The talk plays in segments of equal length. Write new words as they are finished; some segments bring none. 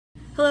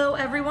Hello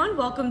everyone,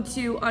 welcome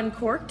to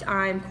Uncorked.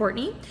 I'm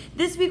Courtney.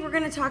 This week we're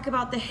going to talk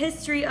about the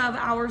history of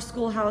our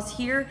schoolhouse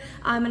here.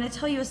 I'm going to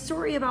tell you a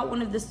story about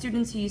one of the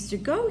students who used to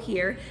go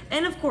here,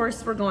 and of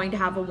course we're going to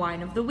have a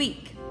wine of the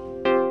week.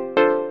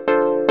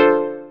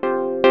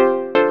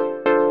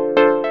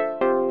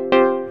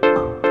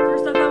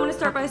 First off, I want to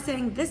start by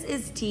saying this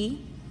is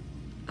tea,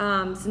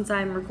 since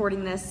I'm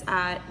recording this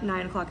at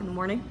 9 o'clock in the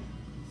morning.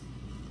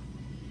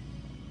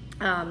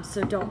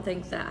 So don't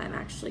think that I'm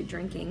actually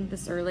drinking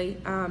this early.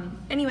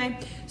 Anyway,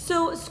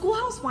 so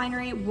Schoolhouse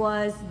Winery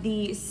was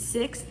the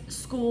 6th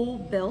school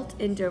built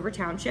in Dover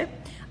Township,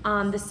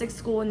 the 6th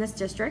school in this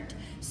district.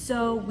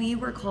 So we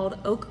were called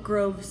Oak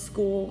Grove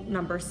School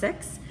number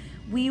 6.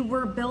 We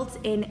were built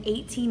in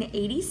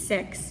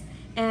 1886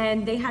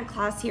 and they had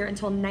class here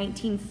until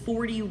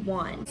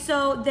 1941.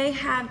 So they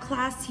had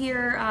class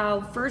here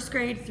 1st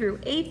grade through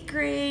 8th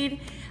grade.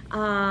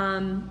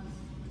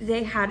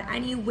 They had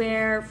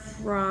anywhere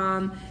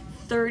from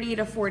 30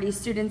 to 40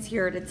 students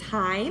here at a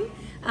time.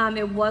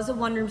 It was a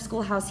one-room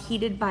schoolhouse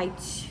heated by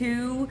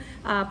 2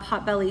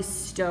 potbelly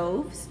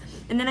stoves.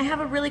 And then I have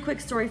a really quick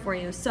story for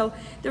you. So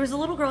there was a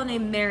little girl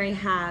named Mary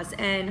Has,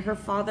 and her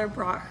father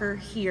brought her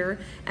here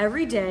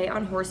every day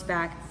on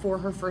horseback for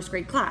her 1st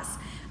grade class.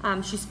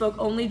 She spoke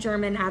only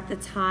German at the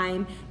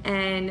time,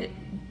 and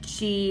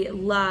she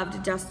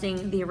loved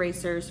dusting the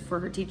erasers for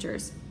her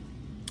teachers.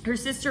 Her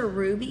sister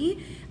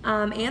Ruby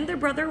and their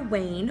brother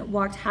Wayne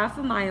walked half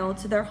a mile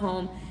to their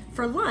home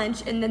for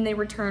lunch, and then they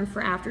returned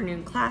for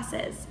afternoon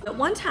classes. At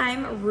one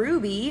time,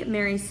 Ruby,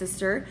 Mary's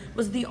sister,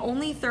 was the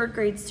only 3rd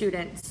grade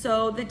student,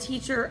 so the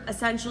teacher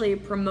essentially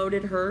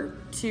promoted her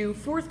to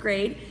 4th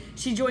grade.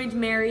 She joined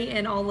Mary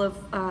and all of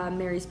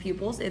Mary's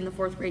pupils in the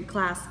 4th grade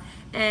class,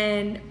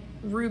 and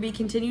Ruby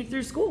continued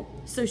through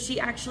school, so she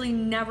actually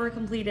never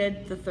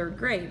completed the 3rd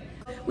grade.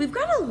 We've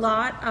got a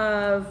lot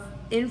of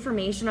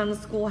information on the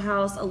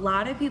schoolhouse. A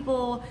lot of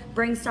people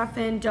bring stuff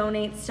in,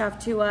 donate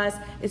stuff to us.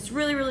 It's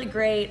really, really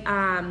great,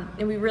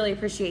 and we really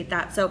appreciate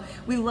that. So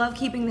we love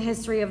keeping the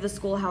history of the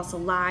schoolhouse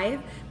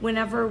alive.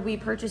 Whenever we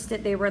purchased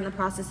it, they were in the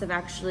process of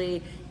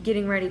actually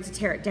getting ready to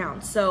tear it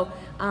down. So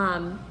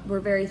we're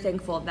very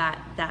thankful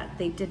that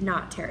they did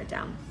not tear it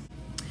down.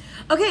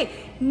 Okay,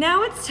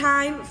 now it's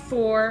time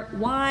for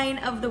wine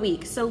of the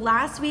week. So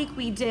last week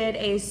we did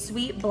a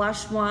sweet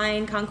blush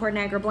wine, Concord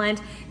Niagara blend.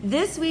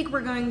 This week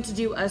we're going to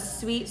do a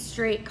sweet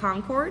straight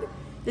Concord.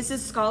 This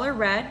is Scholar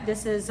Red.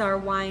 This is our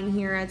wine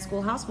here at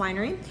Schoolhouse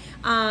Winery.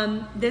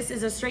 This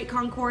is a straight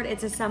Concord.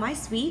 It's a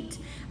semi-sweet.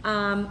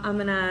 I'm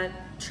gonna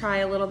try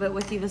a little bit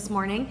with you this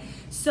morning.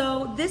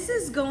 So this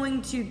is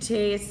going to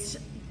taste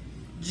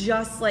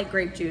just like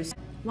grape juice.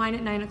 Wine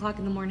at 9 o'clock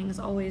in the morning is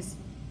always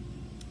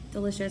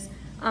delicious.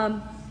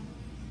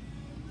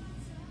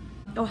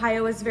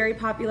 Ohio is very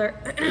popular.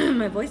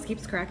 My voice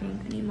keeps cracking.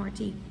 I need more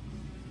tea.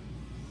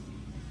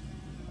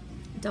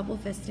 Double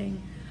fisting.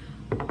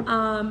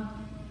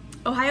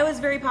 Ohio is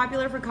very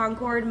popular for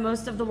Concord.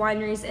 Most of the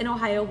wineries in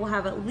Ohio will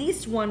have at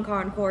least one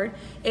Concord.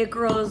 It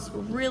grows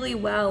really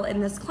well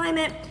in this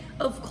climate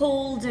of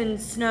cold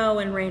and snow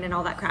and rain and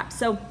all that crap.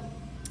 So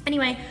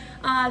anyway,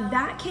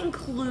 that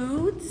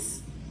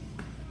concludes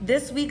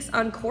this week's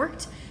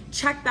Uncorked.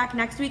 Check back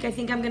next week. I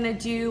think I'm gonna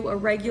do a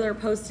regular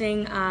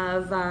posting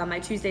of my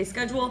Tuesday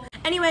schedule.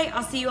 Anyway,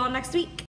 I'll see you all next week.